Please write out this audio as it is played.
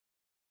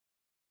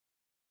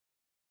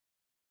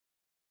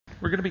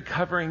We're going to be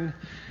covering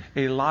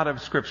a lot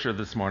of scripture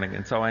this morning,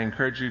 and so I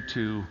encourage you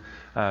to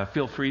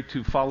feel free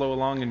to follow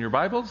along in your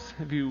Bibles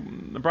if you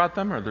brought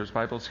them, or there's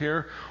Bibles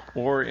here,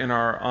 or in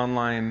our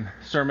online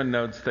sermon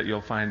notes that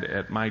you'll find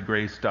at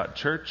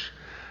mygrace.church.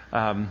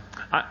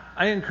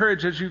 I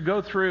encourage, as you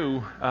go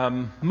through,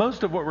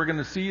 most of what we're going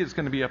to see is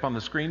going to be up on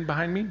the screen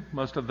behind me.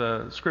 Most of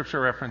the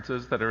scripture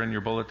references that are in your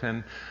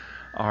bulletin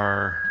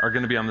are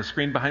going to be on the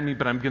screen behind me,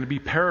 but I'm going to be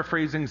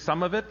paraphrasing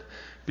some of it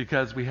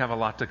because we have a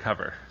lot to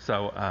cover.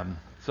 So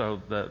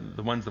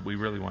the ones that we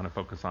really want to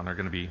focus on are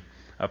going to be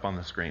up on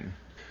the screen.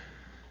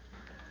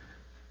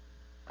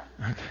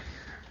 Okay.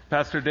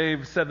 Pastor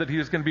Dave said that he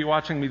was going to be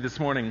watching me this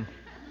morning.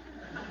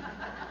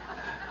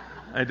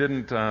 I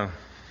didn't.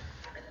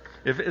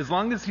 As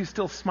long as he's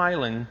still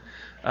smiling,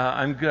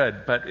 I'm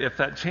good. But if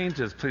that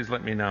changes, please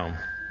let me know.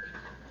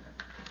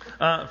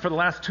 For the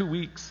last 2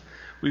 weeks,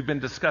 we've been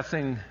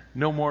discussing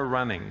no more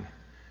running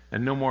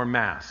and no more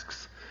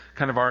masks,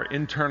 kind of our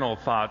internal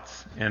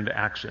thoughts and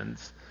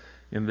actions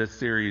in this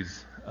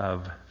series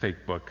of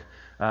Fake Book.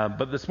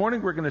 But this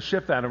morning we're going to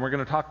shift that and we're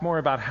going to talk more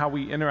about how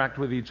we interact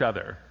with each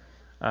other.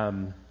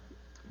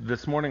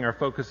 This morning our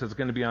focus is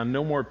going to be on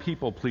no more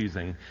people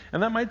pleasing.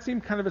 And that might seem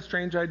kind of a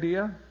strange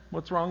idea.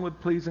 What's wrong with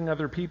pleasing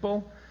other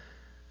people?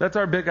 That's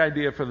our big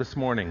idea for this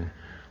morning.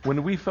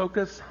 When we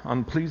focus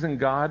on pleasing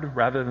God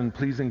rather than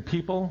pleasing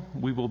people,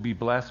 we will be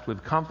blessed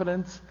with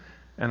confidence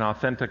and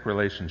authentic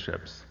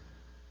relationships.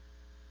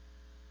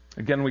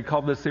 Again, we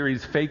call this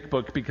series Fake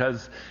Book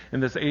because in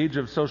this age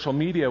of social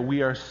media,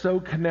 we are so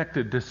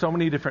connected to so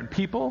many different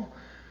people,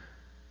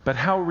 but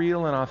how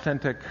real and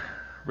authentic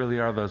really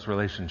are those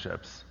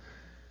relationships?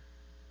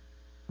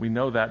 We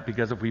know that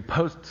because if we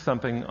post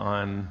something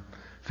on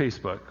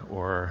Facebook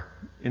or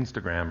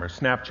Instagram or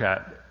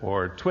Snapchat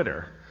or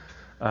Twitter,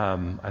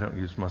 I don't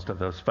use most of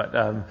those, but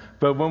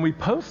when we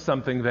post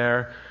something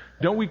there,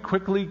 don't we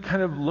quickly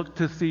kind of look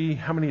to see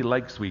how many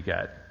likes we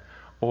get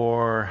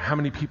or how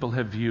many people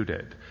have viewed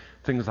it,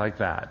 things like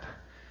that.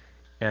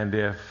 And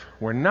if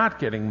we're not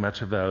getting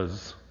much of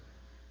those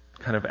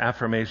kind of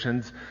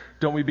affirmations,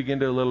 don't we begin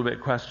to a little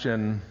bit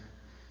question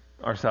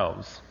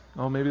ourselves?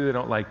 Oh, maybe they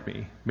don't like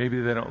me.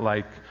 Maybe they don't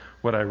like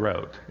what I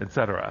wrote,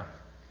 etc.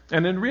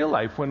 And in real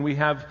life, when we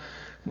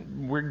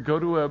go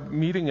to a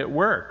meeting at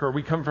work or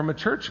we come from a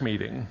church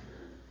meeting,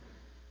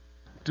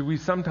 do we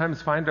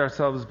sometimes find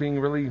ourselves being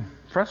really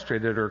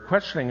frustrated or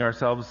questioning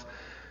ourselves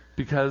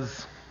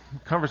because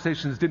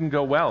conversations didn't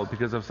go well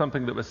because of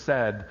something that was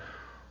said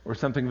or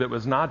something that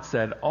was not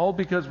said, all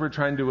because we're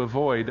trying to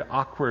avoid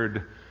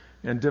awkward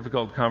and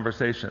difficult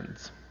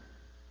conversations?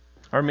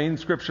 Our main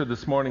scripture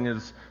this morning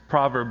is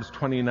Proverbs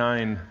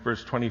 29,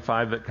 verse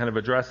 25, that kind of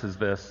addresses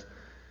this.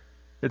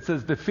 It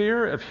says, "The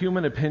fear of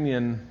human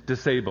opinion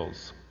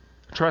disables.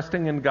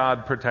 Trusting in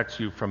God protects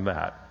you from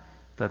that."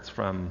 That's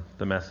from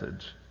the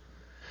Message.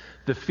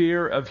 The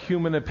fear of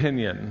human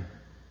opinion.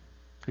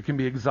 It can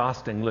be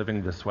exhausting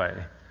living this way,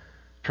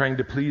 trying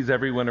to please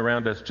everyone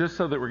around us just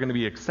so that we're going to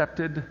be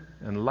accepted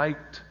and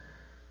liked,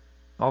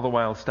 all the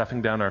while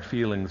stuffing down our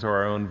feelings or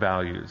our own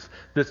values.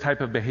 This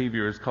type of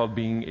behavior is called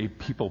being a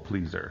people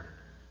pleaser.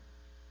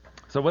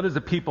 So what is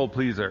a people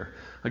pleaser?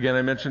 Again,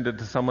 I mentioned it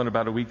to someone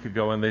about a week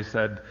ago and they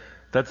said,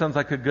 that sounds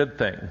like a good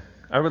thing.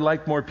 I would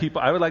like more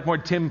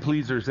Tim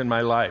pleasers in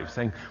my life,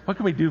 saying, what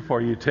can we do for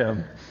you,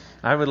 Tim?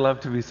 I would love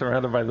to be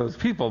surrounded by those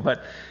people.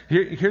 But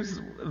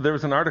there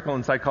was an article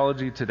in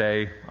Psychology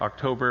Today,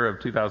 October of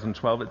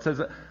 2012. It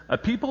says, a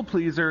people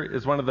pleaser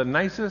is one of the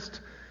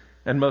nicest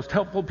and most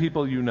helpful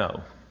people you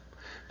know.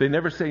 They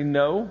never say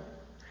no,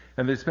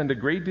 and they spend a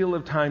great deal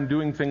of time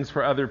doing things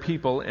for other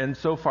people, and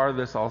so far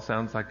this all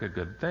sounds like a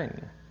good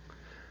thing.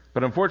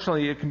 But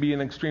unfortunately, it can be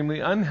an extremely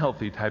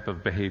unhealthy type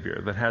of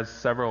behavior that has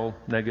several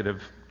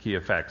negative key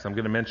effects. I'm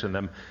going to mention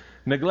them.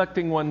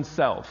 Neglecting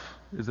oneself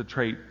is a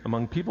trait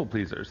among people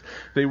pleasers.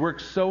 They work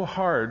so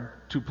hard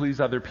to please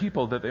other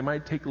people that they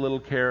might take little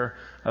care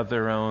of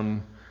their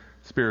own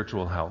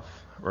spiritual health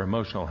or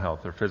emotional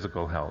health or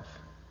physical health.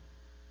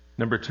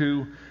 Number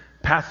 2,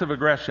 passive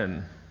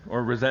aggression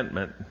or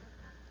resentment.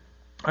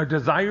 Our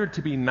desire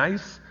to be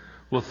nice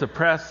will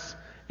suppress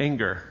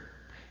anger,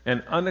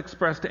 and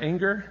unexpressed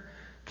anger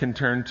can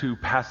turn to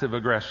passive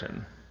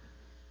aggression.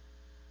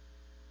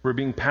 We're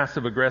being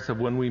passive aggressive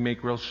when we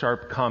make real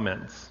sharp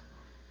comments,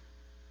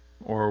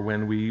 or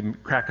when we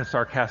crack a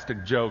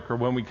sarcastic joke, or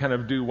when we kind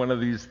of do one of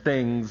these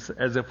things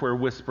as if we're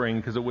whispering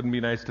because it wouldn't be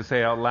nice to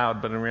say out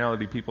loud, but in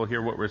reality people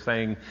hear what we're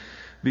saying.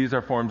 These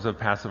are forms of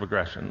passive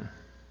aggression.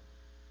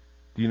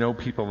 Do you know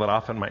people that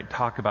often might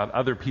talk about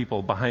other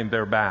people behind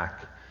their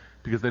back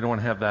because they don't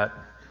want to have that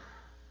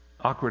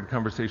awkward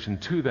conversation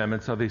to them,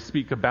 and so they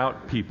speak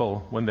about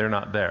people when they're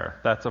not there?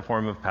 That's a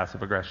form of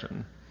passive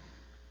aggression.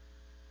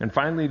 And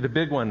finally, the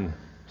big one,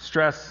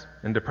 stress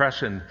and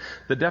depression.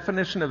 The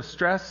definition of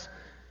stress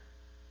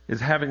is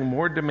having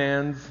more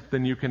demands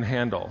than you can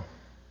handle.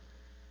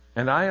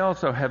 And I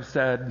also have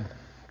said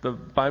the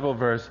Bible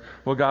verse,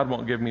 well, God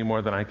won't give me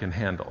more than I can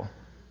handle.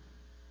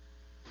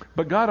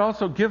 But God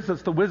also gives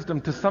us the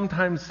wisdom to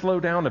sometimes slow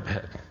down a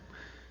bit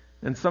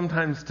and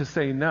sometimes to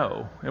say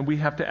no. And we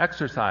have to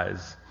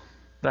exercise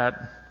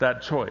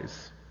that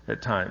choice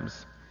at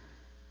times.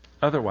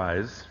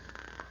 Otherwise,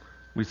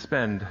 we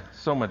spend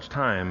so much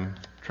time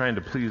trying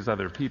to please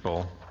other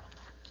people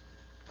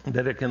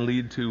that it can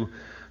lead to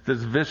this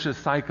vicious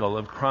cycle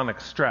of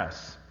chronic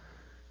stress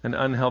and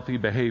unhealthy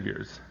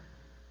behaviors.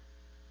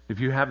 If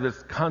you have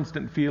this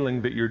constant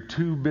feeling that you're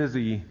too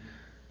busy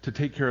to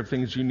take care of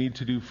things you need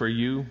to do for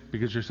you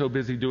because you're so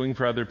busy doing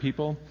for other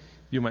people,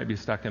 you might be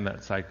stuck in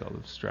that cycle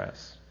of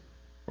stress,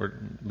 or it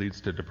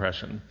leads to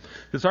depression.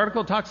 This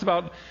article talks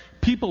about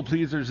people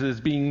pleasers as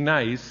being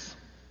nice.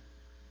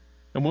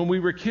 And when we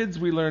were kids,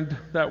 we learned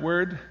that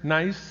word,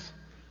 nice.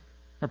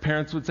 Our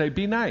parents would say,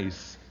 be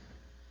nice.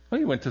 Well,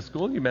 you went to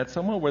school, you met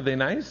someone, were they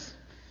nice?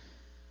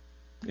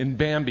 In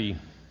Bambi,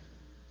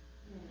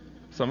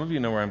 some of you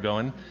know where I'm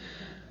going,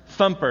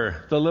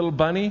 Thumper, the little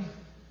bunny,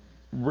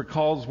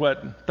 recalls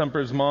what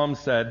Thumper's mom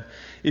said.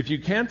 If you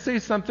can't say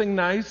something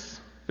nice,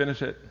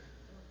 finish it.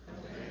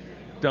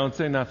 Don't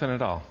say nothing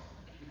at all.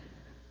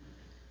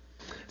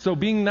 So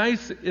being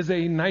nice is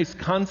a nice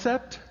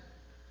concept.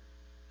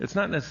 It's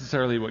not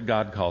necessarily what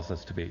God calls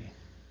us to be.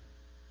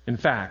 In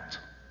fact,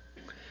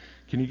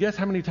 can you guess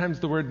how many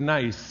times the word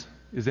nice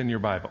is in your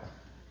Bible?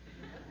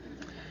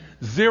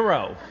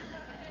 0.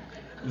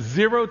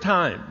 0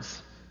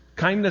 times.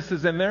 Kindness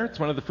is in there. It's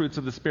one of the fruits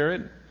of the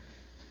Spirit.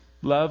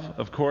 Love,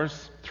 of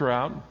course,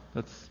 throughout.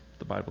 That's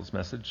the Bible's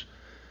message.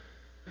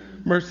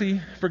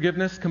 Mercy,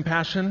 forgiveness,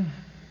 compassion.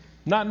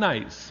 Not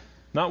nice.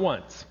 Not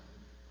once.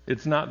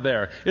 It's not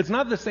there. It's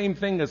not the same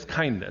thing as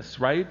kindness,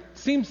 right?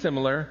 Seems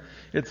similar.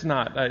 It's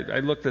not. I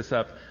looked this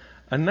up.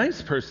 A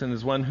nice person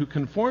is one who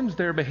conforms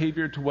their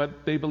behavior to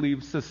what they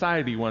believe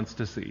society wants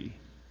to see.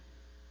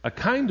 A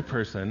kind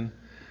person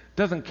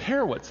doesn't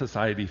care what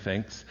society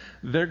thinks.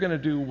 They're going to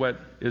do what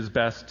is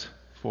best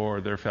for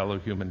their fellow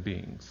human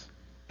beings.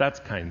 That's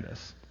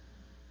kindness.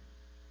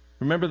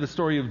 Remember the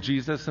story of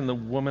Jesus and the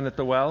woman at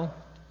the well?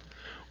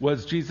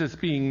 Was Jesus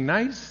being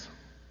nice?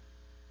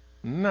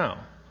 No,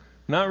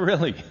 not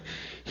really.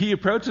 He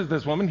approaches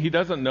this woman. He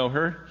doesn't know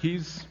her.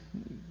 He's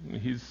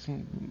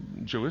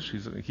Jewish.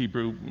 He's a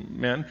Hebrew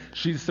man.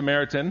 She's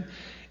Samaritan.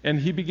 And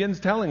he begins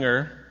telling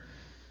her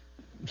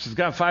she's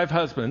got 5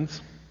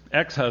 husbands,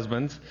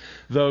 ex-husbands.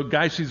 The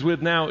guy she's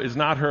with now is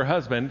not her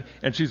husband,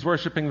 and she's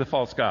worshiping the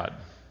false god.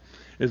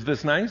 Is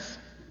this nice?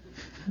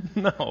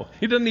 No.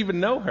 He doesn't even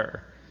know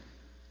her.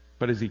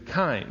 But is he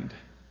kind?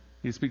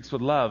 He speaks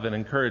with love and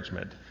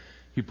encouragement.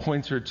 He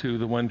points her to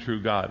the one true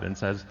God and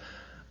says,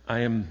 I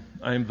am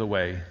the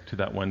way to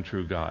that one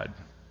true God.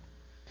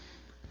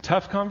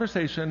 Tough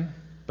conversation,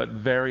 but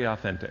very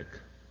authentic,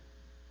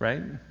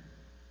 right?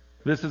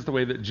 This is the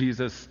way that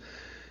Jesus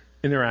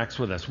interacts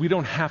with us. We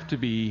don't have to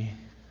be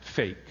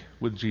fake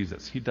with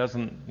Jesus. He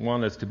doesn't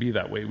want us to be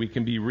that way. We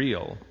can be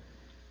real.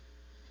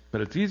 But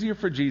it's easier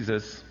for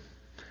Jesus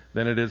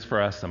than it is for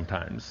us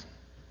sometimes.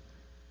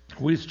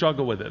 We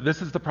struggle with it.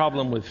 This is the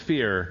problem with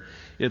fear.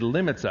 It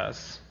limits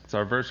us. It's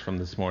our verse from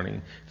this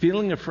morning.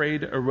 Feeling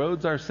afraid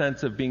erodes our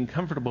sense of being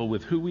comfortable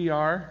with who we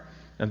are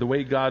and the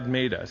way God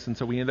made us. And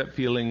so we end up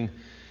feeling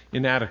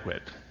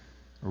inadequate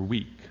or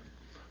weak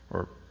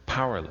or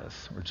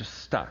powerless or just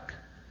stuck.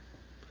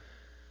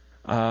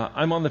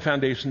 I'm on the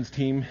foundations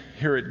team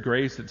here at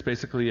Grace. It's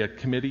basically a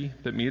committee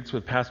that meets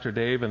with Pastor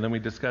Dave, and then we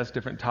discuss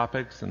different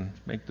topics and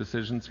make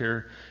decisions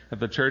here at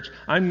the church.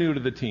 I'm new to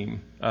the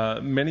team.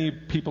 Many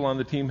people on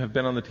the team have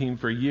been on the team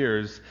for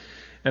years,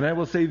 and I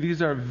will say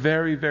these are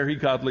very, very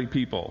godly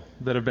people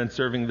that have been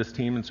serving this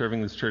team and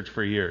serving this church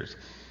for years.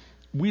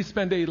 We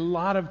spend a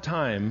lot of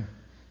time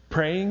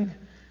praying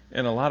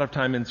and a lot of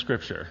time in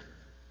Scripture.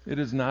 It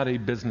is not a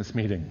business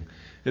meeting.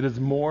 It is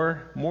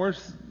more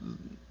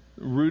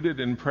rooted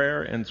in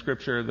prayer and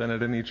Scripture than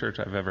at any church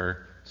I've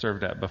ever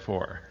served at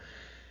before.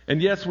 And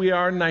yes, we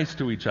are nice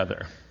to each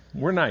other.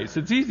 We're nice.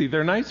 It's easy.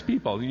 They're nice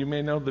people. You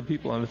may know the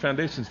people on the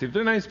foundations team.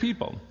 They're nice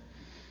people.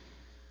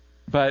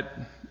 But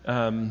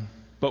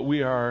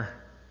we are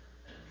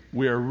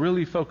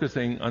really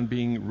focusing on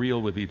being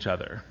real with each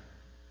other.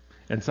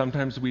 And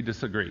sometimes we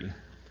disagree.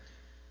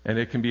 And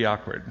it can be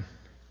awkward.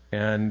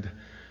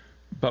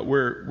 But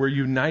we're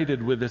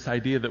united with this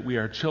idea that we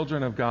are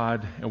children of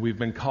God, and we've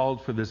been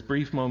called for this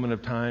brief moment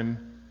of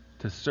time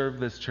to serve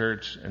this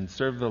church and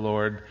serve the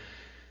Lord.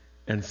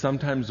 And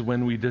sometimes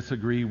when we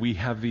disagree, we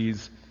have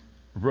these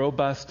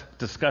robust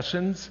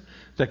discussions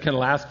that can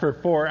last for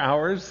 4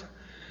 hours.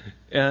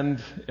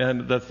 And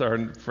that's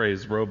our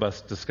phrase,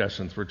 robust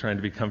discussions. We're trying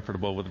to be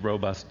comfortable with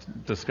robust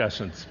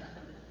discussions.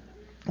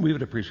 We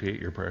would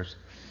appreciate your prayers.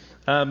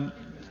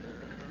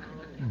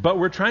 But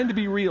we're trying to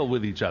be real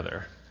with each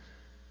other.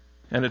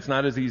 And it's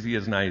not as easy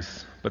as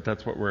nice, but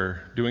that's what we're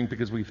doing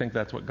because we think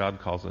that's what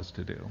God calls us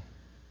to do.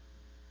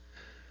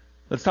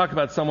 Let's talk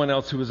about someone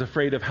else who was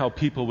afraid of how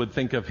people would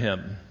think of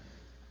him.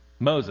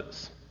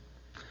 Moses.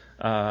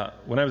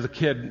 When I was a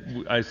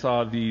kid, I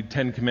saw the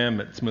 10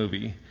 Commandments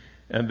movie.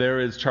 And there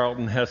is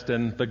Charlton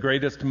Heston, the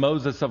greatest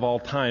Moses of all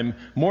time.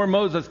 More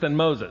Moses than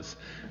Moses.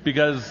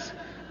 Because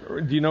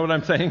Do you know what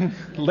I'm saying?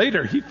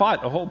 Later, he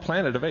fought a whole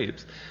planet of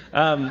apes.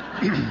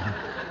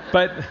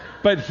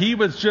 But he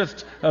was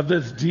just of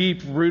this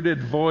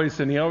deep-rooted voice,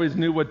 and he always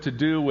knew what to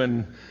do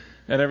and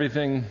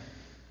everything.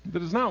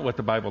 That is not what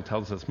the Bible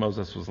tells us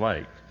Moses was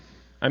like.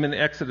 I'm in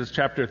Exodus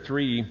chapter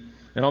 3,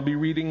 and I'll be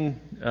reading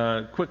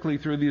quickly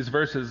through these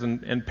verses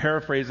and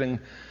paraphrasing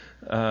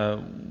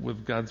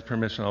with God's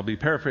permission. I'll be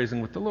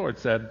paraphrasing what the Lord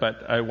said,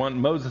 but I want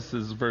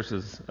Moses'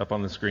 verses up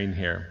on the screen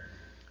here.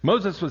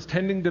 Moses was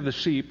tending to the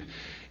sheep,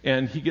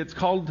 and he gets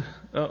called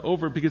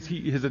over because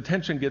his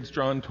attention gets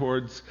drawn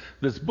towards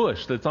this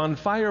bush that's on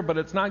fire, but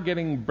it's not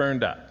getting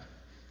burned up.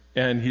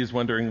 And he's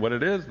wondering what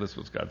it is. This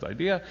was God's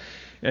idea.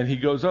 And he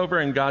goes over,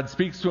 and God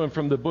speaks to him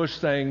from the bush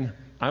saying,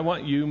 I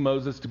want you,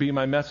 Moses, to be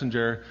my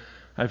messenger.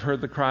 I've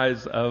heard the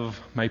cries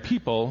of my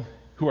people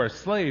who are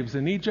slaves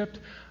in Egypt.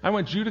 I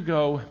want you to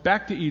go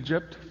back to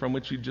Egypt, from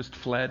which you just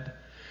fled,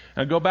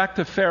 and go back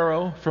to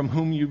Pharaoh, from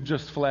whom you've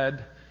just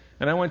fled.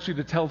 And I want you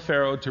to tell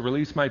Pharaoh to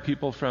release my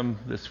people from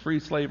this free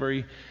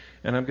slavery,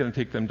 and I'm going to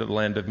take them to the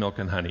land of milk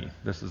and honey.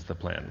 This is the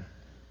plan.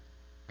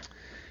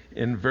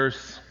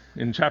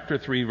 In chapter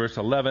 3, verse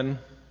 11,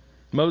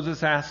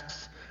 Moses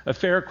asks a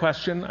fair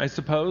question, I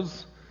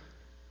suppose.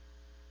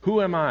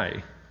 Who am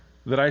I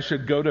that I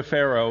should go to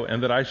Pharaoh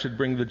and that I should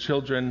bring the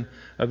children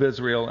of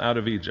Israel out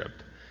of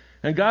Egypt?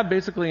 And God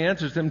basically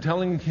answers him,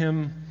 telling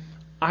him,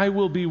 I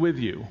will be with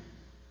you.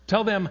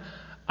 Tell them,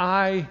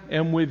 I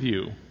am with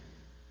you.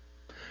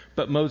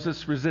 But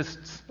Moses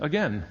resists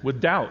again with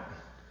doubt.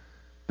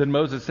 Then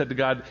Moses said to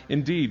God,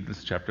 indeed, this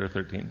is chapter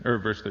 13, or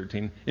verse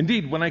 13,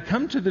 indeed, when I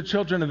come to the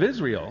children of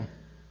Israel,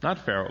 not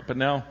Pharaoh, but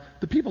now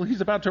the people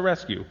he's about to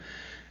rescue,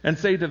 and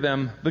say to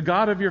them, the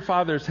God of your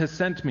fathers has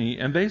sent me,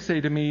 and they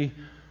say to me,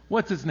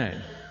 what's his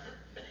name?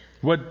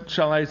 What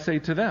shall I say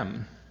to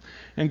them?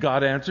 And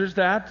God answers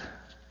that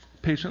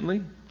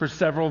patiently for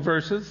several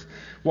verses,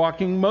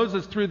 walking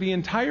Moses through the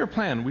entire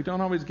plan. We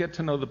don't always get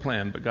to know the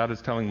plan, but God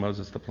is telling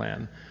Moses the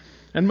plan.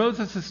 And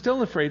Moses is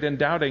still afraid and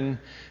doubting.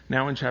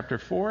 Now in chapter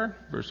 4,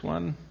 verse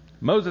 1,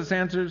 Moses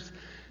answers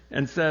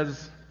and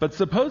says, but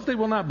suppose they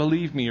will not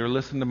believe me or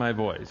listen to my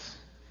voice.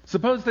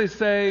 Suppose they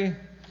say,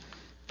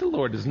 the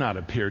Lord has not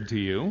appeared to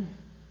you.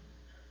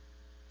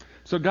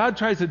 So God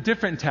tries a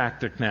different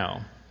tactic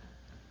now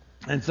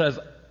and says,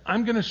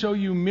 I'm going to show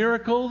you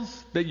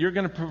miracles that you're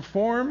going to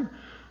perform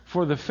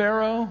for the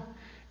Pharaoh,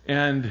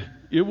 and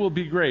it will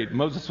be great.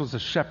 Moses was a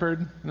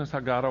shepherd. Notice how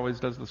God always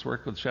does this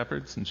work with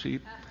shepherds and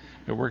sheep.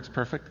 It works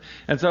perfect.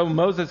 And so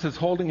Moses is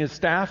holding his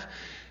staff,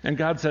 and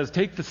God says,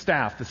 take the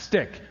staff, the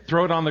stick,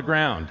 throw it on the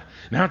ground.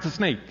 Now it's a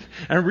snake.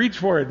 And reach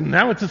for it, and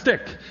now it's a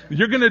stick.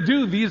 You're going to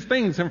do these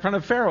things in front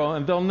of Pharaoh,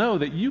 and they'll know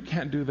that you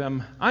can't do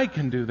them. I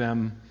can do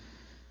them.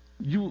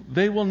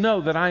 They will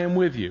know that I am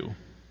with you.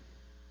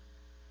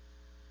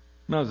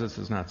 Moses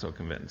is not so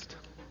convinced.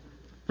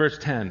 Verse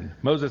 10,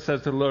 Moses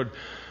says to the Lord,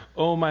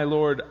 O my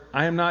Lord,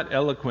 I am not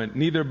eloquent,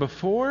 neither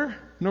before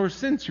nor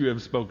since you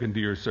have spoken to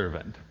your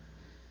servant.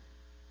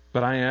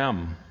 But I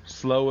am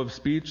slow of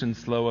speech and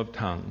slow of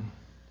tongue.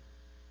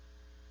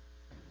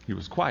 He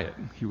was quiet.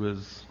 He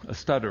was a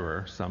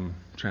stutterer. Some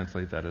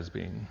translate that as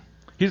being.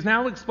 He's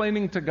now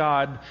explaining to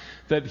God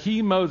that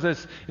he,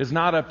 Moses, is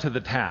not up to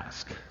the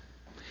task.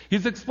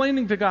 He's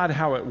explaining to God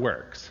how it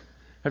works.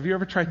 Have you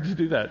ever tried to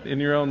do that in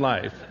your own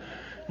life?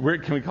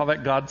 Can we call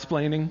that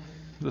God-splaining,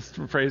 this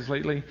phrase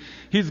lately?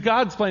 He's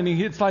God-splaining.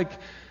 It's like,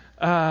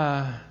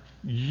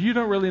 you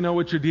don't really know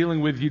what you're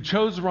dealing with. You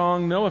chose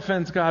wrong. No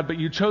offense, God, but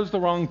you chose the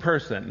wrong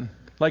person.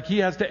 Like he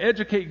has to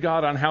educate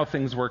God on how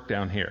things work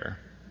down here.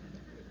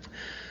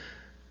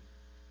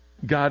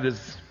 God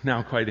is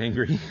now quite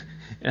angry.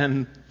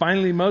 And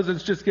finally,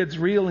 Moses just gets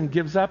real and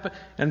gives up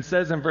and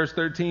says in verse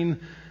 13,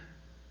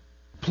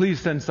 please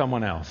send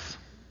someone else.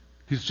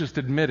 He's just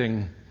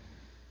admitting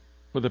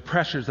with the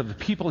pressures of the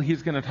people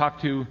he's going to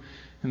talk to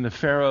in the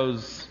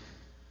Pharaoh's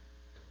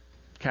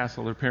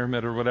castle or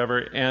pyramid or whatever,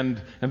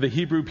 and the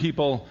Hebrew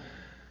people,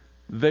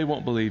 they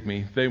won't believe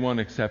me. They won't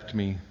accept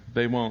me.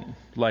 They won't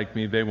like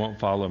me. They won't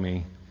follow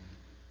me.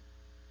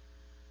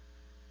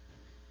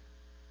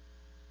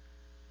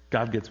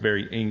 God gets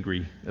very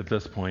angry at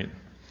this point.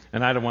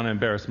 And I don't want to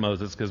embarrass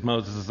Moses because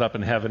Moses is up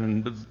in heaven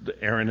and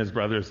Aaron, his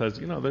brother, says,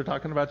 they're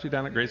talking about you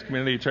down at Grace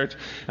Community Church.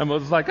 And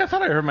Moses is like, I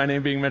thought I heard my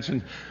name being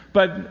mentioned.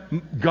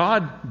 But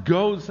God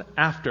goes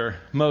after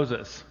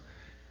Moses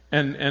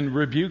and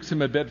rebukes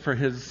him a bit for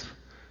his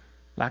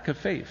lack of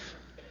faith,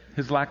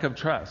 his lack of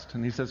trust.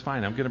 And he says,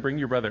 fine, I'm going to bring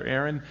your brother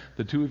Aaron.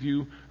 The two of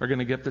you are going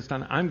to get this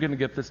done. I'm going to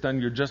get this done.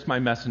 You're just my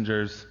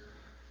messengers.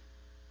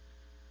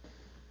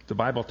 The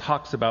Bible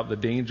talks about the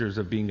dangers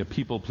of being a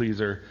people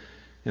pleaser.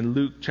 In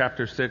Luke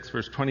chapter 6,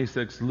 verse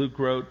 26, Luke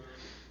wrote,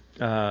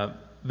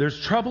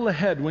 there's trouble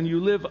ahead when you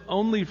live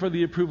only for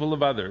the approval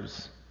of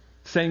others,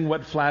 saying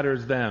what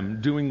flatters them,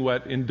 doing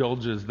what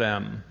indulges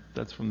them.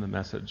 That's from the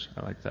Message.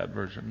 I like that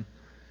version.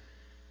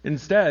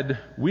 Instead,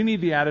 we need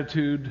the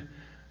attitude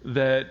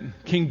that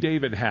King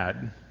David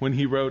had when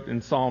he wrote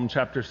in Psalm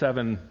chapter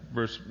 27,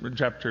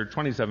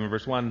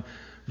 verse 1,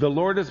 the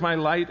Lord is my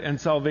light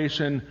and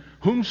salvation.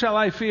 Whom shall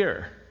I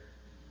fear?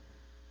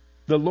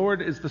 The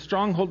Lord is the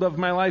stronghold of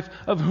my life.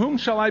 Of whom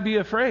shall I be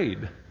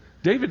afraid?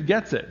 David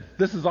gets it.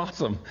 This is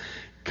awesome.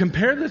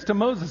 Compare this to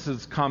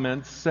Moses'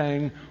 comments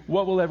saying,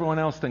 what will everyone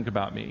else think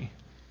about me?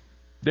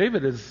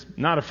 David is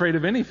not afraid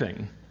of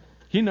anything.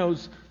 He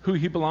knows who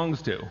he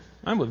belongs to.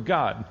 I'm with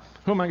God.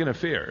 Who am I going to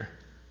fear?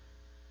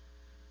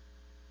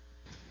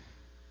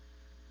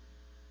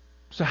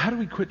 So how do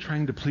we quit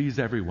trying to please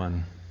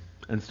everyone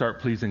and start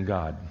pleasing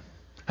God?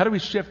 How do we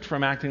shift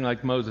from acting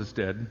like Moses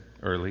did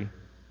early?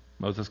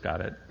 Moses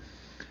got it.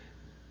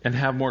 And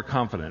have more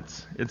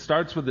confidence. It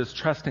starts with this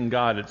trust in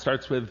God. It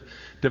starts with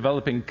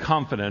developing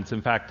confidence.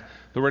 In fact,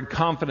 the word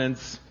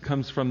confidence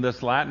comes from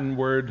this Latin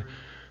word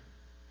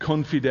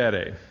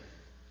confidere.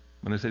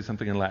 When I say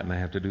something in Latin, I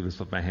have to do this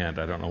with my hand.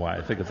 I don't know why.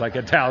 I think it's like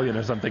Italian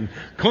or something.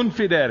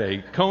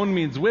 Confidere. Con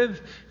means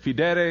with.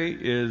 Fidere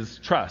is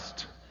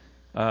trust.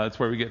 It's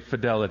where we get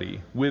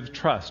fidelity. With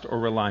trust or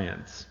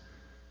reliance.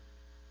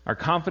 Our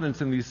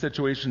confidence in these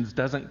situations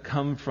doesn't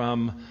come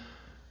from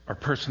our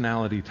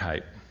personality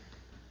type.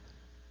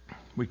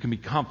 We can be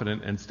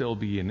confident and still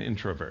be an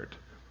introvert.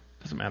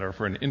 Doesn't matter if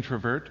we're an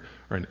introvert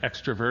or an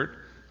extrovert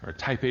or a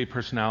type A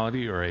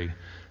personality or a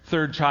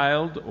third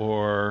child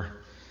or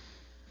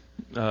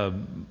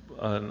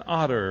an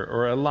otter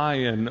or a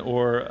lion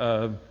or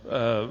a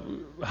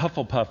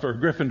Hufflepuff or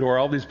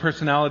Gryffindor, all these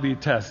personality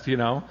tests, an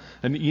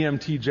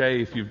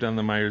EMTJ if you've done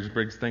the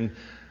Myers-Briggs thing.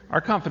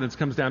 Our confidence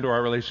comes down to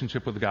our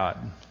relationship with God.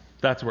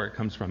 That's where it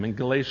comes from. In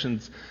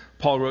Galatians,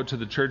 Paul wrote to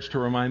the church to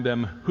remind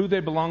them who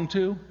they belong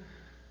to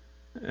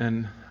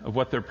and of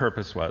what their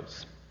purpose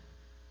was.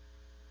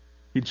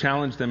 He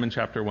challenged them in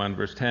chapter 1,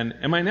 verse 10,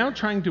 am I now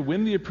trying to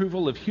win the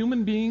approval of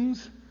human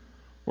beings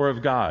or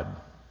of God?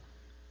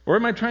 Or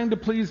am I trying to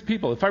please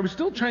people? If I were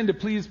still trying to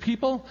please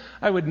people,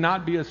 I would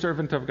not be a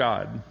servant of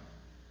God.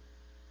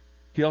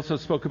 He also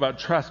spoke about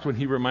trust when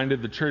he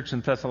reminded the church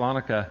in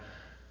Thessalonica,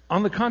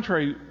 on the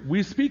contrary,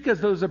 we speak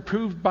as those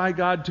approved by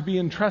God to be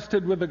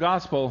entrusted with the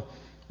gospel.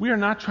 We are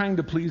not trying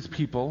to please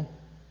people,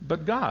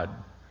 but God,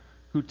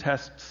 who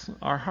tests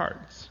our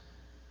hearts.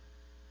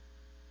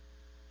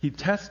 He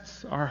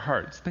tests our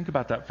hearts. Think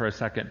about that for a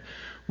second.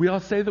 We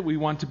all say that we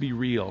want to be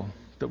real,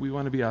 that we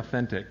want to be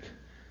authentic.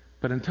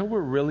 But until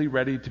we're really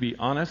ready to be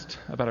honest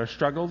about our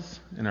struggles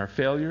and our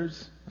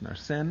failures and our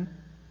sin,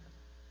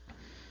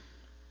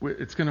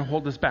 it's going to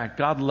hold us back.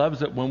 God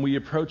loves it when we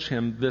approach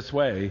Him this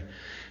way.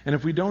 And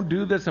if we don't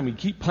do this and we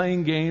keep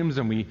playing games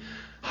and we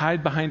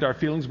hide behind our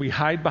feelings, we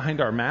hide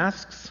behind our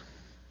masks,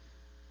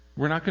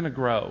 we're not going to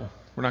grow.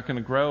 We're not going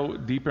to grow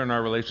deeper in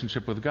our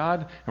relationship with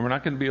God, and we're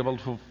not going to be able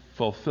to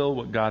fulfill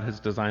what God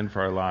has designed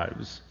for our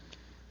lives.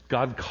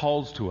 God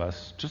calls to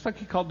us, just like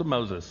He called to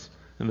Moses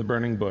in the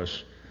burning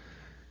bush.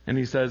 And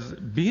He says,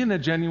 be in a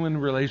genuine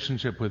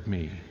relationship with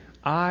me.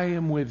 I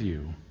am with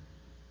you.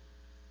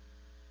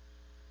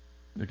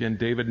 Again,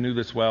 David knew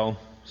this well.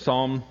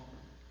 Psalm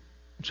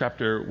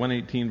chapter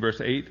 118,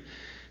 verse 8.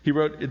 He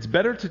wrote, it's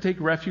better to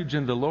take refuge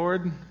in the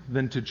Lord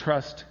than to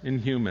trust in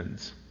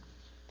humans.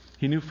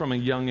 He knew from a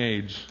young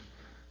age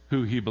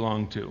who he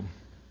belonged to.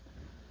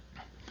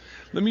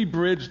 Let me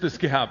bridge this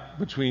gap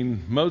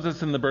between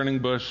Moses in the burning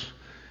bush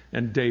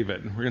and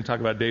David. We're going to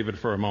talk about David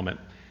for a moment.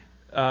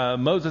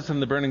 Moses in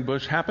the burning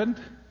bush happened.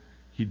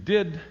 He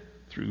did,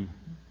 through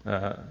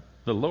the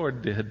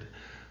Lord did,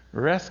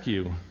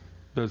 rescue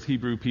those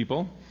Hebrew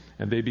people,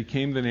 and they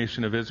became the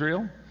nation of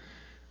Israel.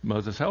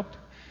 Moses helped.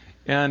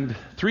 And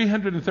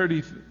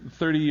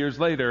 330 years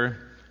later,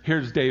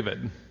 here's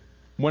David,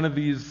 one of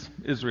these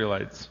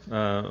Israelites,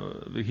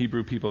 the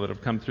Hebrew people that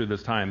have come through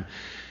this time.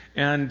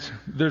 And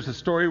there's a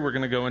story, we're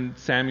going to go in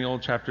Samuel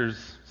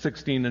chapters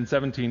 16 and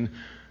 17.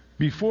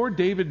 Before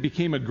David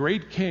became a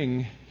great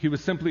king, he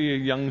was simply a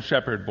young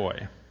shepherd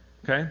boy.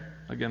 Okay?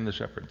 Again, the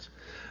shepherds.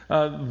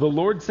 The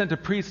Lord sent a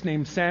priest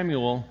named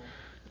Samuel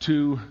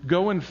to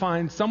go and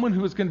find someone who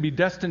was going to be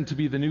destined to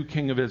be the new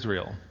king of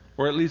Israel,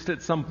 or at least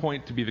at some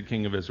point to be the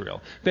king of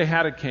Israel. They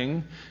had a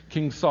king,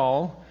 King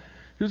Saul.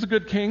 He was a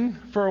good king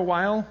for a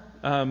while.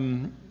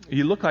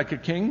 He looked like a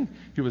king.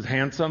 He was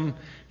handsome.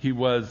 He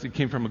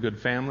came from a good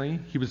family.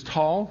 He was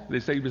tall.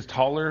 They say he was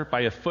taller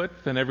by a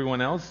foot than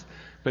everyone else,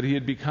 but he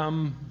had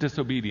become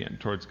disobedient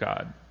towards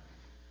God.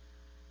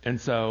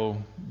 And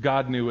so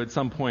God knew at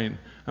some point,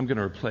 I'm going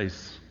to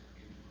replace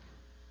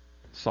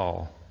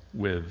Saul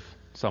with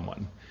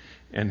someone.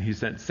 And he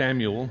sent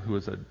Samuel, who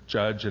was a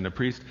judge and a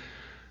priest,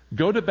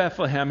 go to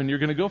Bethlehem and you're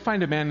going to go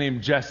find a man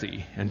named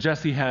Jesse. And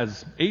Jesse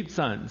has 8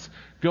 sons.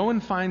 Go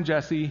and find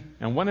Jesse,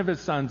 and one of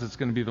his sons is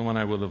going to be the one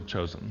I will have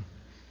chosen.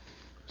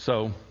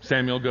 So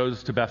Samuel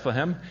goes to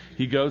Bethlehem.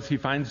 He goes, he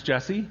finds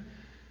Jesse,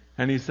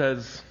 and he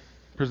says,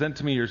 present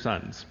to me your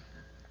sons.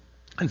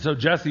 And so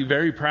Jesse,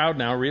 very proud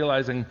now,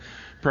 realizing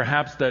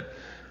perhaps that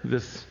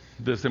this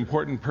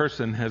important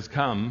person has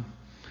come,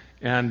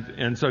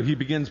 and so he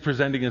begins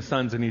presenting his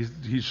sons, and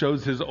he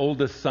shows his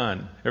oldest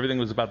son. Everything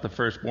was about the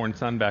firstborn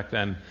son back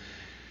then.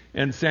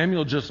 And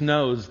Samuel just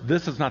knows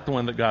this is not the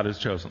one that God has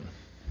chosen.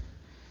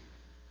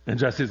 And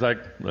Jesse's like,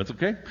 that's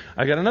okay.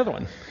 I got another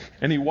one.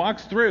 And he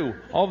walks through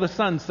all the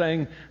sons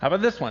saying, how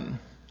about this one?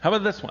 How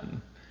about this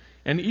one?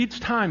 And each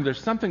time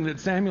there's something that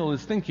Samuel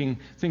is thinking,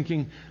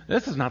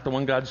 this is not the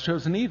one God's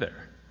chosen either.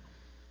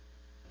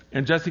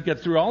 And Jesse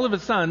gets through all of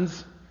his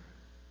sons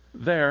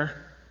there,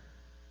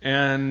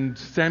 and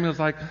Samuel's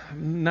like,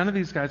 none of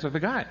these guys are the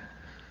guy.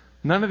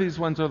 None of these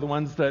ones are the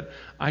ones that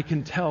I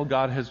can tell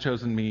God has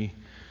chosen me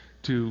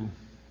to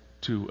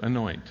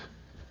anoint,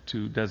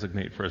 to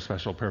designate for a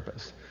special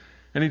purpose.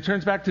 And he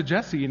turns back to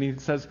Jesse and he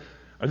says,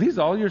 are these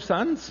all your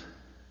sons?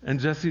 And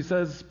Jesse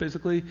says,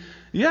 basically,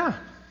 yeah.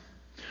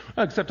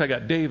 Well, except I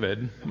got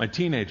David, my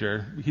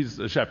teenager. He's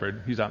a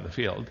shepherd. He's out in the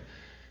field.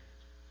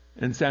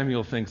 And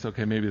Samuel thinks,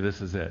 okay, maybe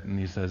this is it. And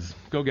he says,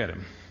 go get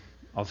him.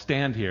 I'll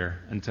stand here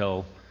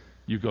until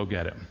you go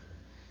get him.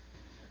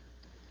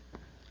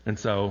 And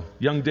so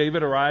young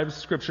David arrives.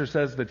 Scripture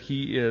says that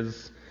he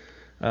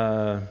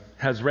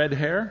has red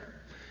hair.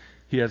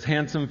 He has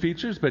handsome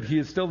features, but he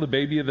is still the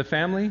baby of the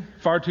family,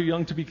 far too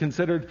young to be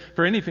considered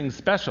for anything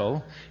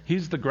special.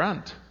 He's the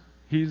grunt.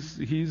 He's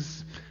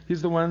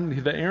the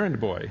one, the errand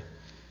boy.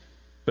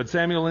 But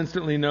Samuel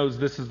instantly knows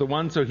this is the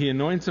one, so he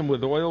anoints him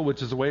with oil,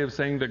 which is a way of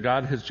saying that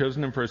God has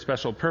chosen him for a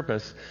special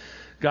purpose.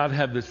 God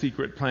had the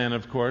secret plan,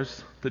 of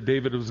course, that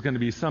David was going to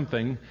be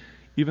something,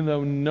 even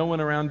though no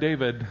one around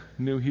David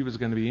knew he was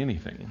going to be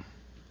anything.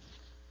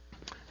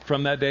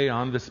 From that day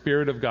on, the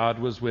Spirit of God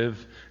was with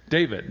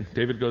David.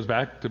 David goes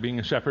back to being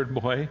a shepherd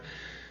boy.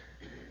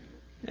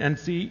 And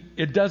see,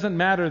 it doesn't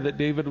matter that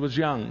David was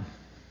young.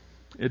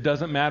 It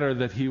doesn't matter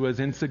that he was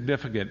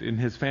insignificant in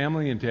his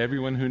family and to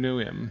everyone who knew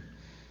him.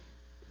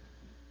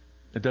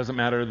 It doesn't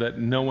matter that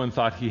no one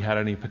thought he had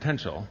any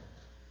potential.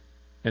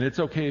 And it's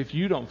okay if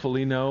you don't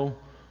fully know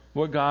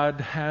what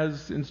God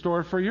has in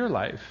store for your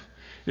life.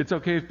 It's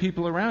okay if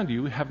people around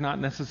you have not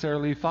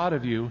necessarily thought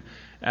of you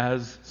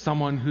as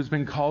someone who's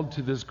been called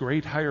to this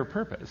great higher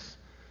purpose.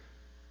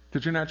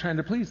 Because you're not trying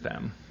to please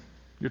them.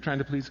 You're trying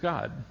to please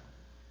God.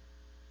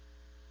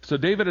 So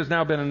David has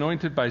now been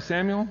anointed by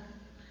Samuel,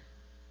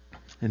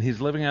 and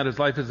he's living out his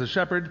life as a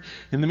shepherd.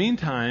 In the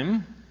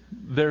meantime,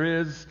 there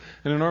is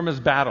an enormous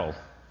battle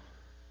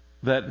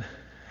that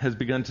has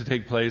begun to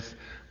take place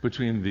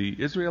between the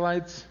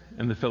Israelites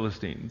and the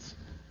Philistines.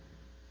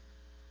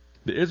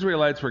 The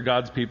Israelites were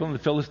God's people, and the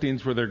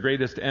Philistines were their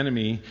greatest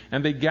enemy,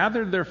 and they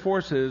gathered their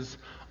forces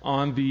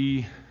on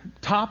the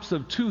tops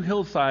of two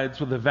hillsides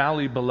with a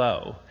valley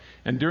below.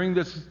 And during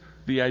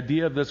the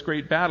idea of this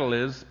great battle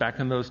is, back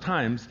in those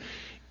times,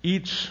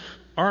 each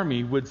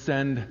army would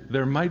send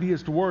their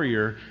mightiest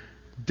warrior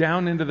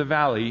down into the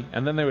valley,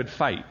 and then they would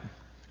fight.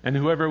 And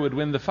whoever would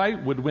win the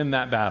fight would win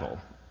that battle.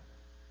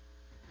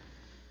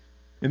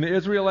 In the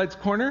Israelites'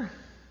 corner,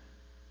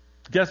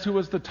 guess who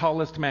was the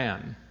tallest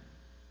man?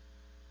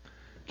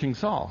 King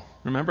Saul.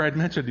 Remember, I'd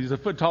mentioned he's a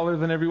foot taller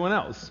than everyone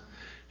else.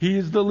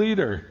 He's the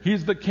leader.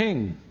 He's the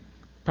king.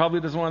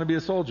 Probably doesn't want to be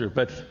a soldier,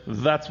 but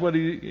that's what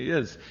he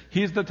is.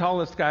 He's the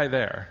tallest guy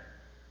there.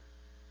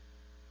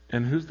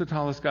 And who's the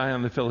tallest guy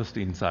on the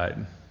Philistine side?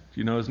 Do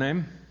you know his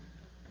name?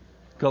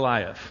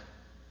 Goliath.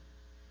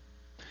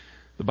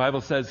 The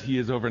Bible says he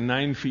is over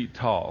 9 feet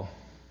tall.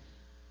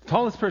 The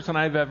tallest person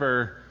I've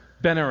ever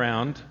been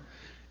around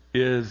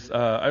is,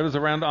 I was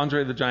around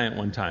Andre the Giant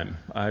one time.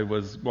 I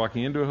was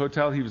walking into a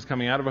hotel, he was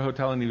coming out of a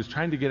hotel, and he was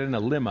trying to get in a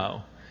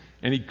limo,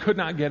 and he could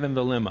not get in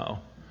the limo.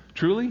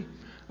 Truly,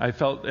 I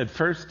felt at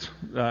first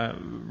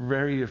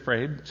very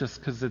afraid, just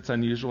because it's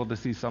unusual to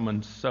see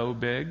someone so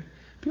big.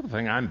 People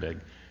think I'm big.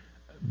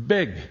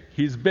 Big.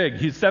 He's big.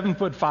 He's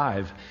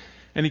 7'5",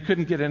 and he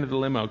couldn't get into the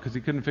limo because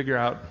he couldn't figure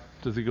out,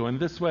 does he go in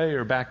this way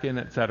or back in,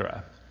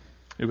 etc.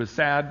 It was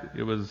sad.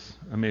 It was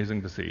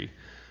amazing to see.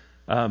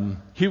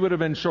 He would have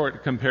been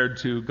short compared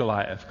to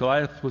Goliath.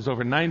 Goliath was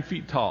over 9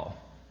 feet tall.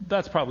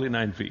 That's probably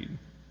 9 feet.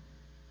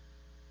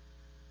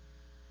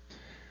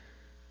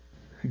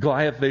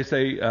 Goliath, they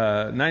say,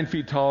 9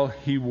 feet tall.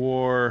 He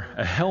wore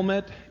a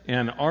helmet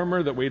and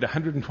armor that weighed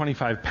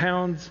 125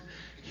 pounds.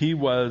 He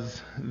was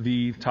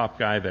the top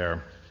guy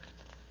there.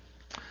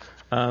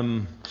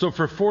 So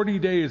for 40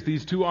 days,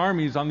 these two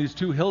armies on these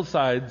two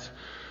hillsides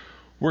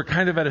were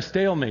kind of at a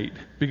stalemate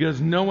because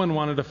no one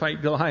wanted to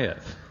fight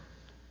Goliath.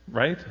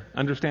 Right?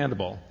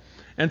 Understandable.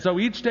 And so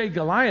each day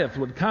Goliath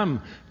would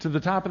come to the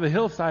top of the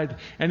hillside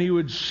and he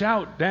would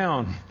shout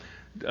down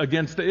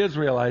against the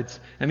Israelites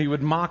and he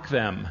would mock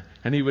them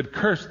and he would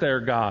curse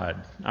their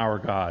God, our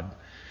God.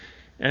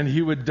 And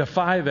he would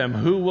defy them.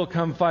 Who will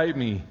come fight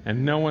me?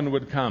 And no one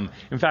would come.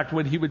 In fact,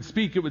 when he would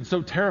speak, it would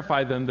so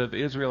terrify them that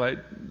the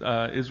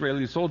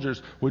Israeli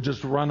soldiers would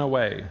just run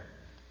away.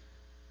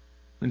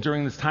 And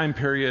during this time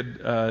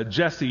period,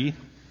 Jesse,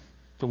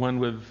 the one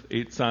with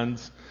 8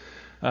 sons,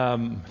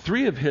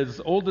 3 of his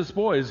oldest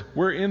boys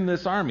were in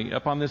this army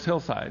up on this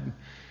hillside.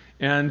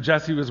 And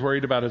Jesse was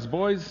worried about his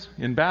boys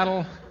in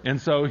battle, and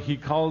so he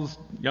calls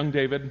young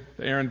David,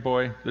 the errand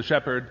boy, the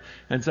shepherd,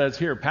 and says,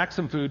 here, pack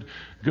some food,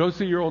 go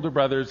see your older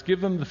brothers,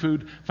 give them the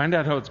food, find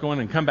out how it's going,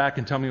 and come back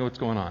and tell me what's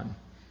going on.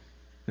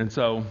 And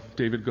so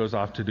David goes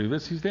off to do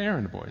this. He's the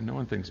errand boy. No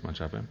one thinks much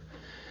of him.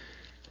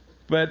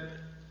 But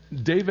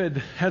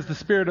David has the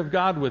Spirit of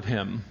God with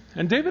him.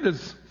 And David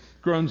is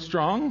grown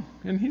strong,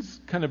 and he's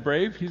kind of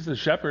brave. He's a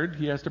shepherd.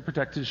 He has to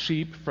protect his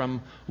sheep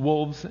from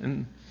wolves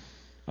and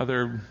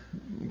other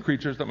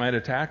creatures that might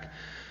attack.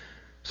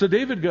 So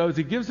David goes,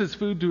 he gives his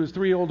food to his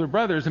 3 older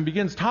brothers and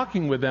begins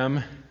talking with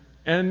them,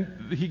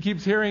 and he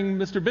keeps hearing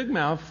Mr. Big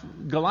Mouth,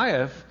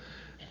 Goliath,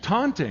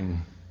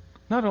 taunting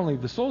not only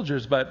the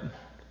soldiers, but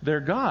their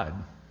God.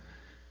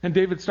 And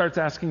David starts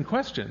asking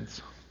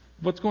questions.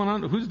 What's going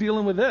on? Who's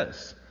dealing with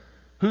this?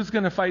 Who's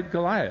going to fight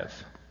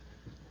Goliath?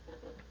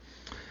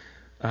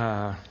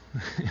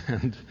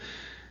 And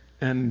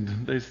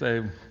they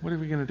say, what are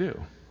we going to do?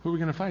 Who are we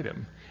going to fight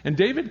him? And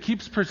David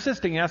keeps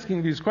persisting,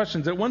 asking these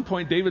questions. At one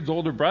point, David's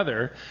older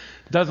brother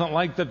doesn't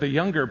like that the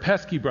younger,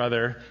 pesky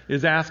brother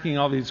is asking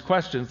all these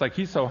questions, like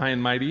he's so high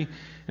and mighty.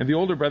 And the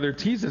older brother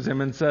teases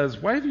him and says,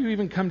 why have you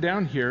even come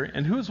down here?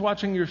 And who's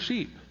watching your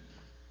sheep? Why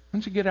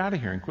don't you get out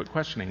of here and quit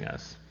questioning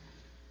us?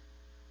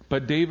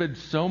 But David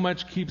so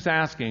much keeps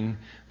asking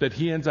that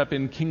he ends up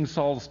in King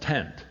Saul's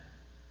tent.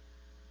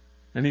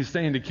 And he's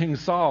saying to King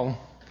Saul,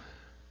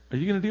 are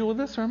you going to deal with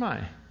this or am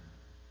I?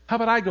 How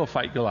about I go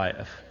fight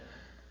Goliath?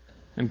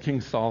 And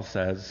King Saul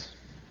says,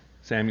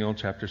 Samuel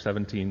chapter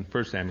 17,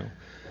 1 Samuel,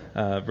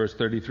 verse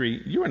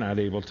 33, you are not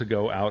able to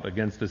go out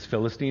against this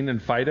Philistine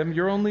and fight him.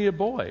 You're only a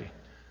boy.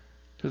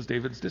 Because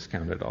David's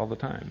discounted all the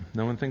time.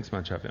 No one thinks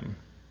much of him.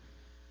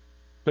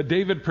 But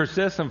David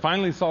persists, and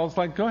finally Saul's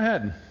like, go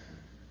ahead.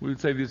 We would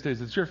say these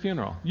days, it's your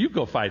funeral. You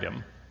go fight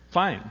him.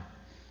 Fine.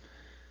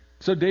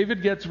 So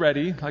David gets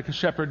ready, like a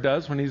shepherd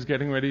does when he's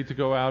getting ready to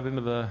go out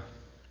into the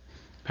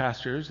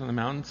pastures and the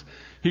mountains.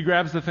 He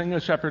grabs the thing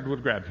a shepherd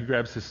would grab. He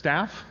grabs his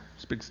staff,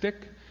 his big stick.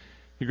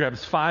 He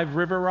grabs 5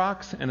 river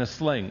rocks and a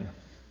sling.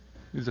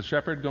 He's a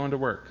shepherd going to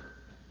work.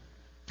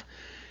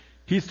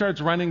 He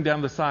starts running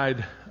down the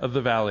side of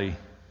the valley.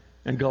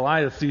 And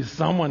Goliath sees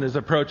someone is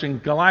approaching.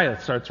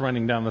 Goliath starts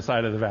running down the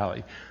side of the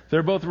valley.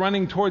 They're both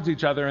running towards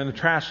each other, and the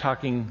trash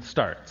talking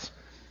starts.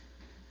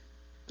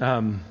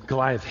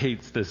 Goliath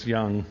hates this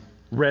young,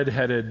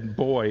 red-headed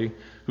boy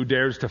who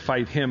dares to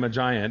fight him, a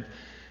giant.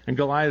 And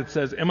Goliath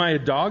says, am I a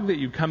dog that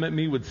you come at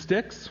me with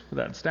sticks, with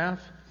that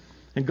staff?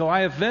 And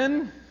Goliath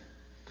then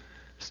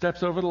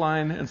steps over the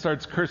line and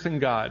starts cursing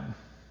God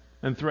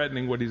and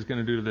threatening what he's going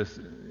to do to this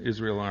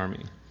Israel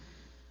army.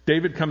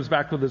 David comes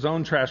back with his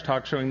own trash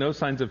talk, showing no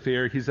signs of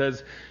fear. He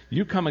says,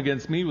 you come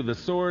against me with a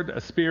sword,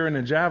 a spear, and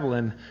a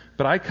javelin,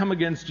 but I come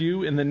against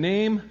you in the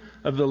name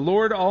of the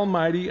Lord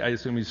Almighty, I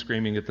assume he's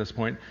screaming at this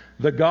point,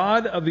 the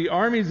God of the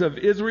armies of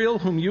Israel,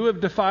 whom you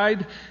have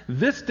defied.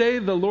 This day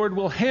the Lord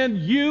will hand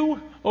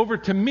you over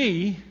to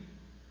me,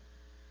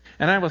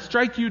 and I will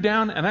strike you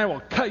down, and I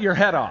will cut your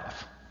head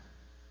off.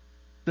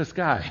 This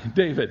guy,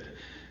 David,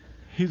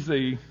 he's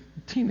a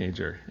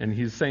teenager, and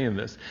he's saying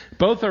this.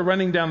 Both are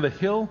running down the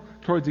hill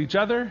towards each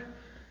other,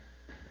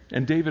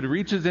 and David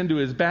reaches into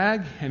his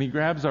bag, and he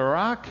grabs a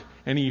rock,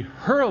 and he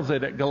hurls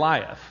it at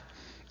Goliath,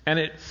 and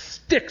it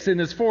sticks in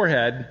his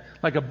forehead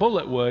like a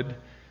bullet would,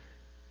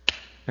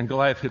 and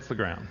Goliath hits the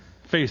ground,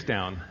 face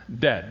down,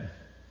 dead.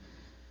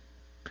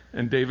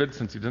 And David,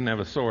 since he didn't have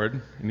a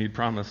sword, and he'd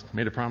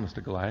made a promise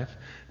to Goliath,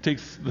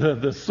 takes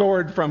the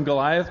sword from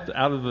Goliath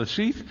out of the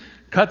sheath,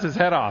 cuts his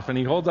head off, and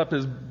he holds up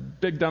his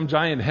big dumb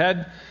giant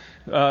head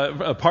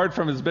apart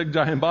from his big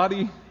giant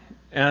body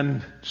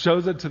and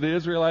shows it to the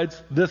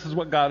Israelites. This is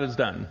what God has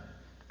done.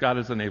 God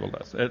has enabled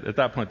us. At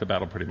that point, the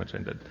battle pretty much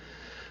ended.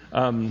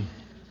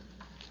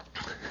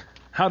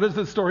 How does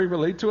this story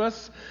relate to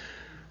us?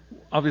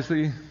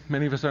 Obviously,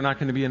 many of us are not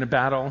going to be in a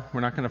battle.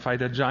 We're not going to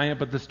fight a giant.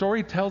 But the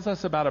story tells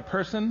us about a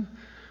person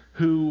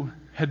who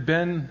had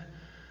been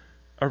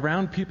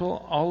around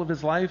people all of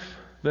his life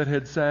that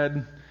had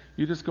said,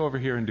 you just go over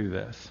here and do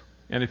this.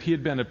 And if he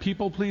had been a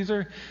people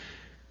pleaser,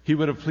 he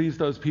would have pleased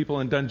those people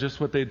and done just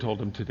what they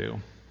told him to do.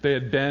 They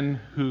had been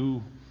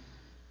who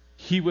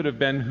he would have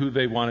been who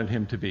they wanted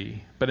him to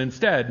be. But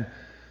instead,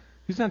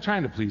 he's not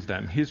trying to please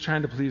them. He's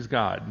trying to please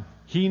God.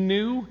 He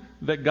knew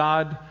that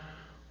God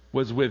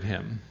was with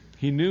him.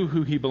 He knew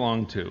who he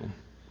belonged to.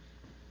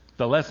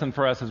 The lesson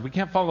for us is we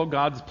can't follow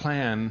God's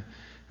plan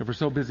if we're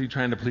so busy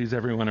trying to please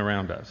everyone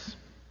around us.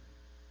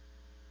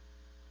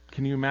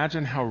 Can you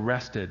imagine how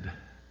rested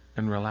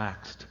and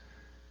relaxed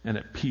and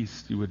at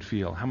peace you would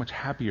feel? How much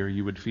happier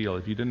you would feel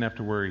if you didn't have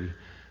to worry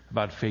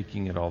about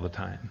faking it all the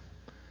time?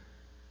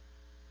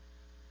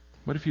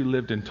 What if you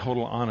lived in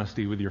total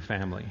honesty with your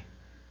family?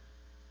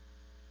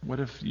 What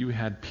if you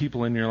had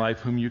people in your life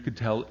whom you could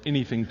tell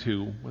anything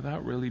to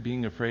without really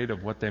being afraid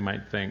of what they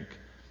might think?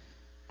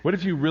 What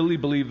if you really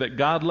believed that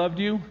God loved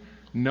you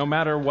no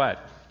matter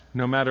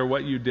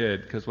what you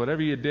did? Because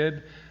whatever you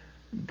did,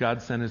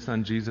 God sent his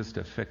son Jesus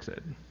to fix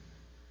it.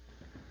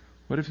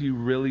 What if you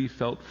really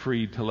felt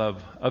free to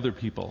love other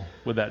people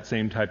with that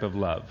same type of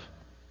love?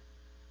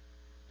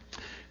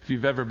 If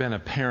you've ever been a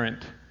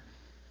parent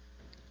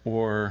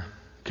or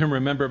can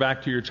remember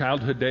back to your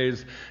childhood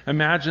days,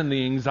 imagine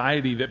the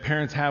anxiety that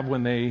parents have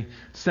when they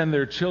send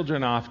their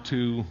children off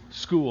to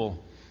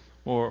school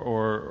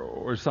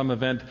or some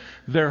event.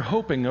 They're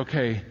hoping,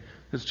 okay,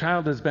 this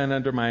child has been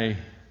under my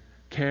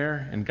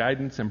care and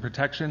guidance and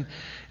protection.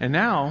 And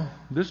now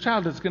this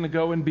child is going to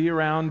go and be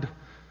around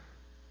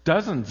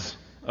dozens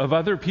of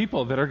other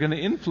people that are going to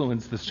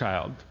influence this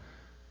child.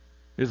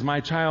 Is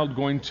my child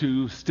going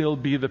to still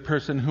be the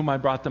person whom I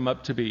brought them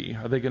up to be?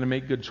 Are they going to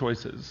make good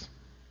choices?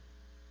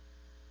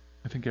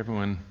 I think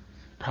everyone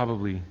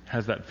probably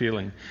has that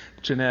feeling.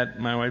 Jeanette,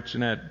 my wife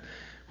Jeanette,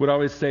 would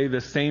always say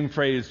the same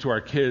phrase to our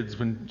kids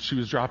when she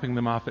was dropping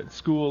them off at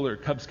school or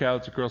Cub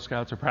Scouts or Girl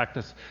Scouts or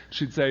practice.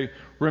 She'd say,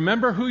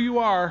 remember who you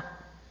are,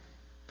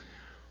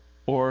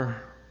 or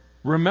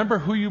remember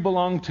who you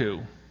belong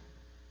to.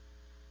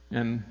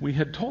 And we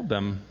had told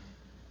them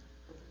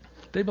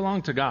they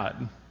belong to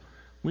God.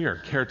 We are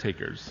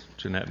caretakers,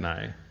 Jeanette and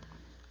I.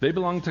 They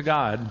belong to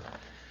God.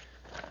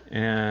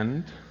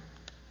 And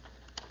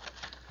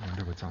I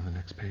wonder what's on the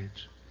next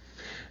page.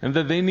 And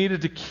that they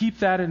needed to keep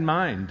that in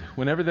mind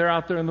whenever they're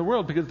out there in the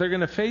world, because they're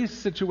going to face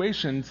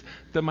situations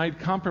that might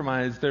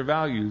compromise their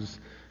values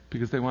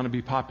because they want to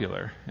be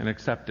popular and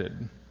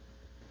accepted.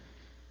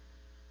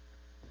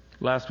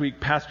 Last week,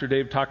 Pastor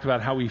Dave talked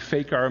about how we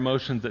fake our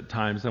emotions at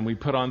times and we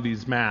put on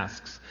these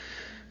masks,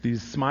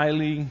 these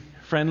smiley,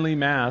 friendly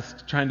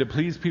masks trying to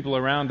please people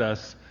around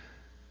us.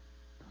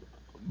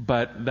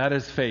 But that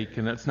is fake,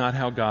 and that's not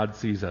how God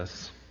sees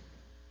us.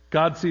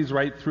 God sees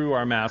right through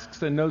our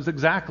masks and knows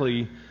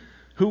exactly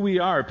who we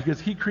are because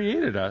He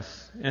created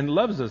us and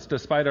loves us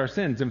despite our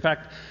sins. In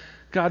fact,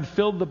 God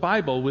filled the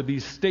Bible with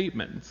these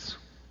statements,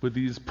 with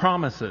these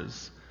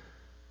promises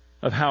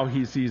of how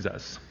He sees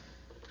us.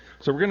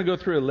 So we're going to go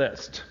through a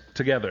list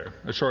together,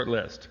 a short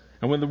list.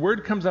 And when the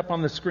word comes up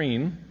on the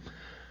screen,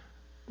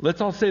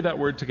 let's all say that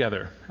word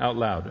together out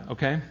loud,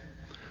 okay?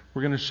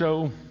 We're going to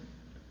show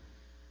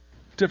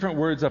different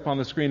words up on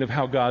the screen of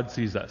how God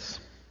sees us.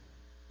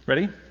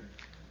 Ready?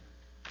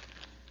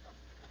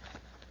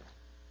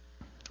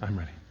 I'm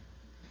ready.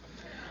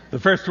 The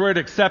first word,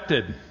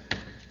 accepted.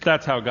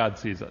 That's how God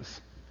sees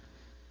us.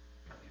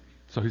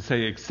 So we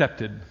say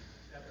accepted.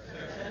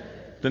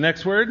 The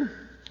next word,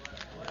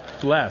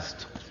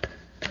 blessed.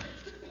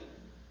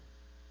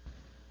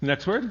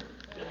 Next word?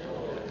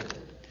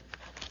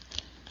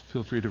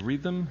 Feel free to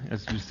read them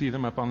as you see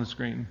them up on the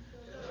screen.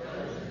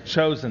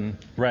 Chosen.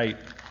 Right.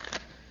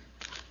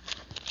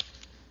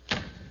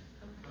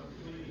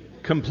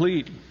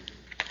 Complete.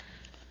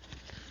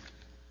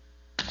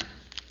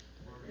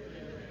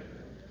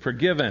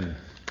 Forgiven.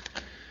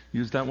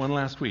 Used that one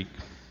last week.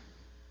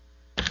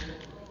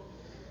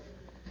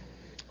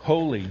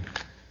 Holy.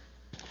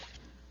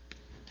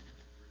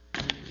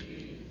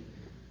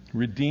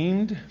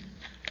 Redeemed.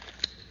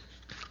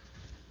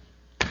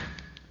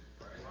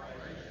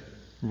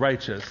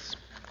 Righteous.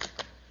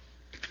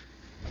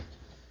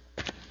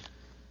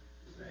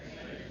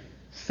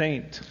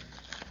 Saint.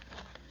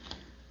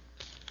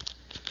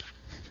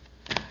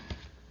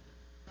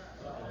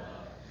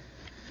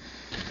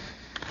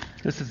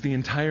 This is the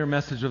entire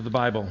message of the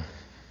Bible.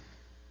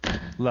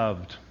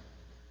 Loved.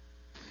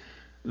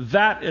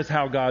 That is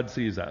how God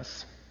sees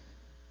us.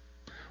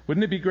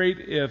 Wouldn't it be great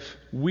if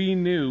we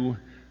knew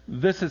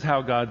this is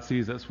how God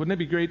sees us? Wouldn't it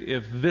be great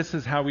if this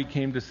is how we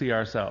came to see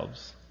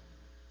ourselves?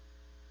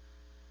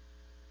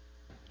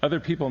 Other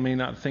people may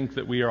not think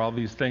that we are all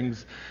these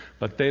things,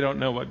 but they don't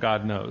know what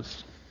God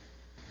knows.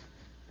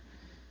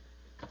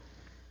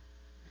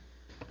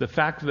 The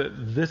fact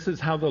that this is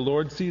how the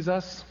Lord sees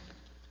us,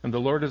 and the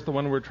Lord is the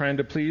one we're trying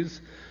to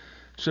please,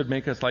 should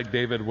make us like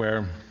David,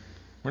 where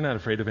we're not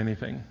afraid of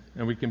anything,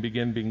 and we can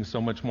begin being so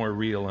much more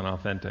real and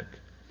authentic.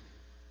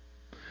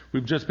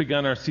 We've just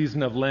begun our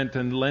season of Lent,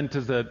 and Lent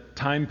is a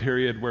time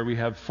period where we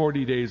have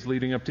 40 days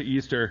leading up to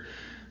Easter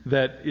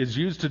that is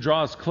used to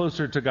draw us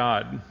closer to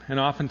God.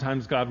 And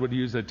oftentimes God would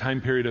use a time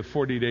period of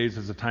 40 days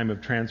as a time of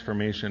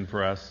transformation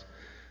for us.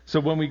 So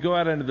when we go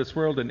out into this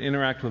world and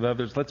interact with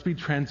others, let's be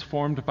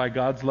transformed by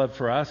God's love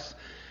for us,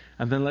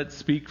 and then let's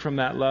speak from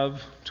that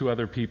love to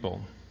other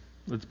people.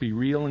 Let's be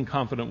real and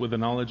confident with the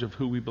knowledge of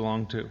who we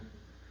belong to.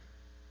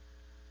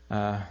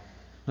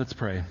 Let's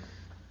pray.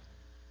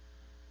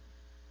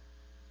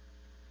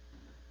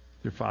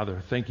 Dear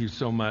Father, thank you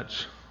so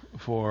much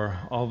for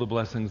all the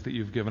blessings that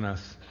you've given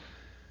us.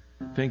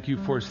 Thank you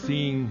for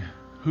seeing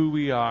who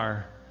we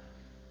are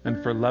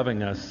and for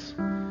loving us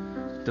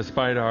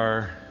despite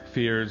our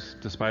fears,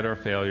 despite our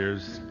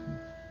failures,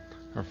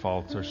 our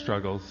faults, our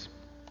struggles.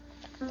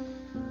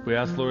 We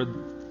ask, Lord,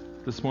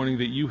 this morning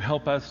that you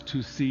help us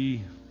to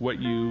see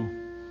what you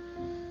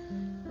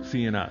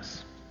see in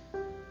us,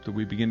 that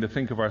we begin to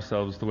think of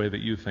ourselves the way that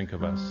you think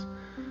of us,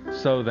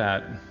 so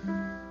that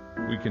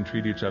we can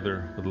treat each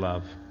other with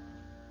love.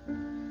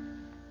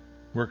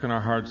 Work on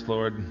our hearts,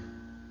 Lord.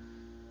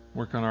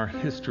 Work on our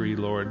history,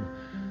 Lord,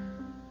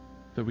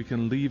 that we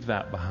can leave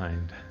that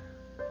behind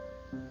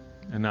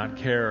and not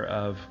care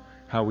of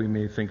how we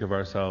may think of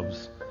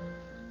ourselves,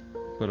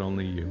 but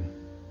only you.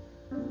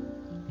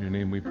 In your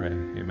name we pray.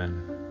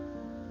 Amen.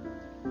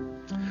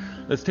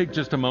 Let's take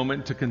just a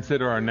moment to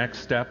consider our next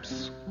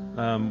steps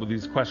with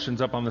these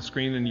questions up on the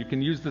screen, and you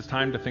can use this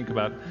time to think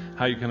about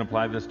how you can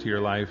apply this to your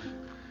life.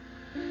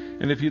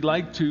 And if you'd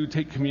like to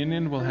take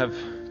communion, we'll have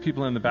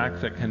people in the back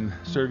that can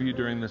serve you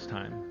during this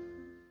time.